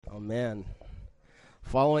man.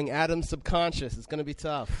 Following Adam's subconscious is going to be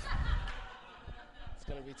tough. It's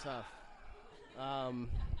going to be tough.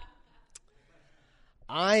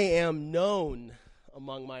 I am known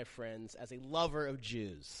among my friends as a lover of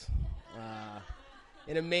Jews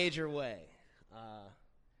in a major way.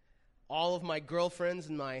 All of my girlfriends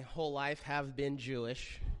in my whole life have been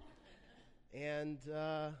Jewish, and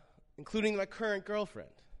including my current girlfriend,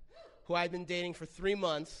 who I'd been dating for 3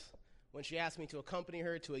 months when she asked me to accompany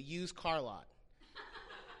her to a used car lot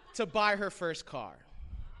to buy her first car.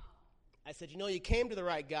 I said, you came to the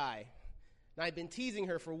right guy. And I'd been teasing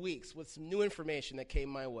her for weeks with some new information that came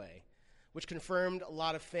my way, which confirmed a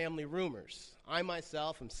lot of family rumors. I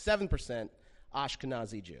myself am 7%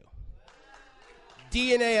 Ashkenazi Jew.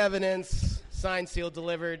 DNA evidence, signed, sealed,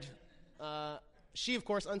 delivered. She, of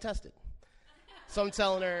course, untested. So I'm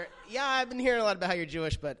telling her, yeah, I've been hearing a lot about how you're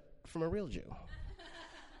Jewish, but from a real Jew.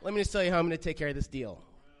 Let me just tell you how I'm going to take care of this deal.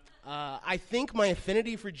 I think my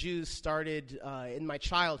affinity for Jews started in my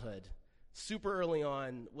childhood, super early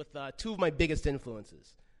on, with two of my biggest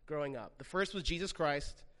influences growing up. The first was Jesus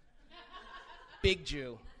Christ, big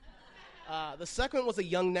Jew. The second one was a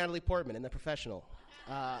young Natalie Portman in The Professional,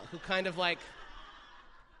 who kind of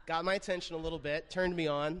got my attention a little bit, turned me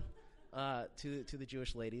on to the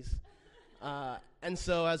Jewish ladies. And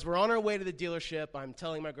so as we're on our way to the dealership, I'm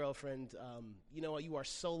telling my girlfriend, you know what, you are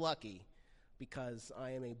so lucky because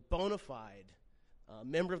I am a bona fide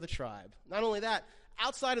member of the tribe. Not only that,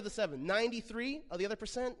 outside of the 93 of the other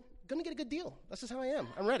percent, going to get a good deal. That's just how I am.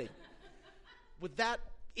 I'm ready. With that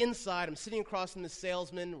inside, I'm sitting across from the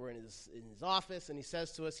salesman. We're in his office, and he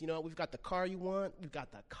says to us, we've got the car you want. We've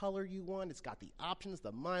got the color you want. It's got the options,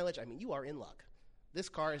 the mileage. I mean, you are in luck. This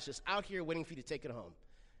car is just out here waiting for you to take it home.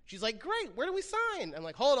 She's like, great, where do we sign? I'm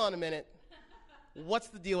like, hold on a minute. What's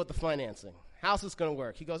the deal with the financing? How's this going to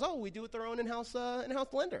work? He goes, we do it with our own in-house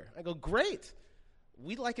lender. I go, great.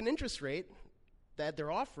 We'd like an interest rate that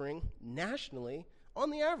they're offering nationally on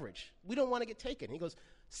the average. We don't want to get taken. He goes,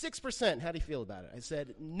 6%. How do you feel about it? I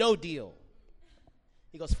said, no deal.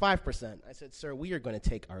 He goes, 5%. I said, sir, we are going to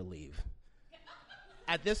take our leave.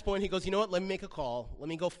 At this point, he goes, you know what? Let me make a call. Let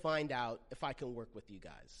me go find out if I can work with you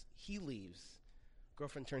guys. He leaves.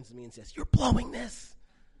 Girlfriend turns to me and says, you're blowing this.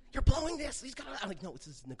 You're blowing this. I'm like, no, this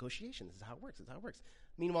is negotiation. This is how it works. This is how it works.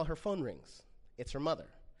 Meanwhile, her phone rings. It's her mother,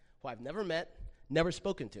 who I've never met, never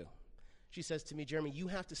spoken to. She says to me, Jeremy, you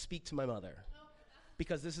have to speak to my mother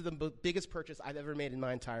because this is the biggest purchase I've ever made in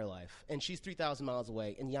my entire life. And she's 3,000 miles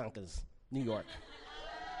away in Yonkers, New York.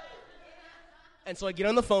 And so I get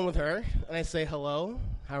on the phone with her, and I say, hello,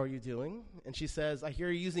 how are you doing? And she says, I hear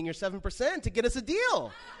you're using your 7% to get us a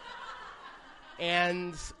deal.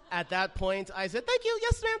 And at that point, I said, thank you,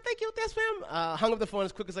 yes, ma'am, thank you, yes, ma'am. Hung up the phone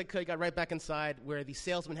as quick as I could, got right back inside where the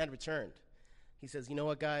salesman had returned. He says, you know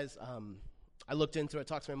what, guys, I looked into it,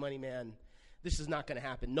 talked to my money man. This is not going to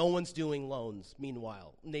happen. No one's doing loans,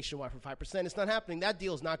 meanwhile, nationwide for 5%. It's not happening. That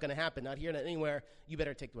deal is not going to happen, not here, not anywhere. You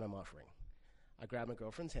better take what I'm offering. I grabbed my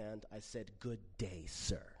girlfriend's hand. I said, good day,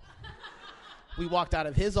 sir. We walked out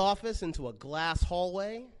of his office into a glass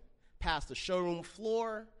hallway, past the showroom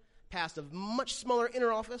floor, past a much smaller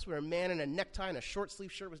inner office where a man in a necktie and a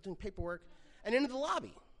short-sleeve shirt was doing paperwork, and into the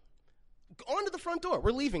lobby. Onto the front door.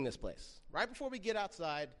 We're leaving this place. Right before we get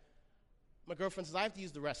outside, my girlfriend says, I have to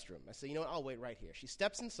use the restroom. I say, you know what, I'll wait right here. She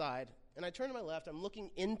steps inside, and I turn to my left. I'm looking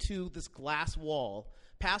into this glass wall,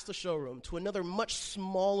 past the showroom, to another much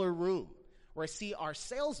smaller room, where I see our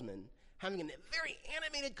salesman having a very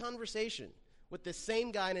animated conversation with this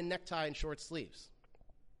same guy in a necktie and short sleeves.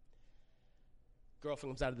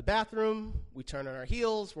 Girlfriend comes out of the bathroom. We turn on our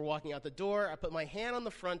heels. We're walking out the door. I put my hand on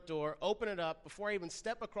the front door, open it up. Before I even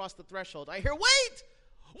step across the threshold, I hear, wait!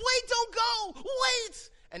 Wait, don't go! Wait!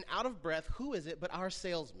 And out of breath, who is it but our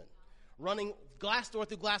salesman? Running glass door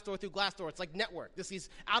through glass door through glass door. It's like network. He's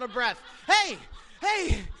out of breath.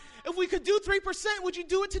 Hey, if we could do 3%, would you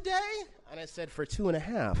do it today? And I said, for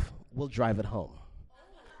 2.5, we'll drive it home.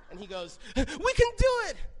 And he goes, we can do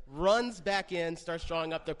it! Runs back in, starts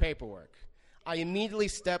drawing up their paperwork. I immediately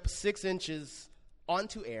step 6 inches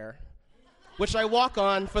onto air, which I walk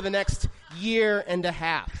on for the next 1.5 years.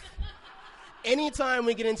 Anytime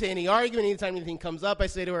we get into any argument, anytime anything comes up, I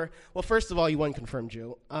say to her, well, first of all, you unconfirmed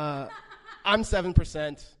Jew. I'm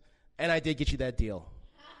 7%, and I did get you that deal.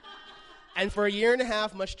 And for 1.5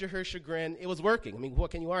 years, much to her chagrin, it was working. I mean,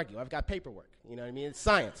 what can you argue? I've got paperwork. You know what I mean? It's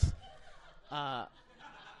science. That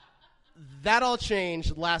all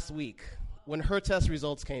changed last week when her test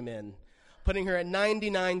results came in, putting her at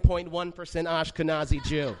 99.1% Ashkenazi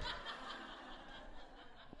Jew.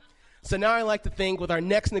 So now I like to think with our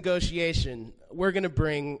next negotiation, we're going to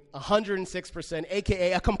bring 106%,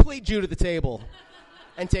 a.k.a. a complete Jew to the table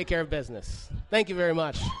and take care of business. Thank you very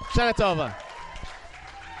much. Shana Tova.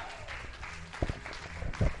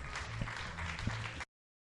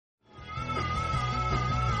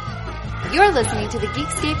 You're listening to the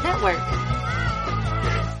Geekscape Network.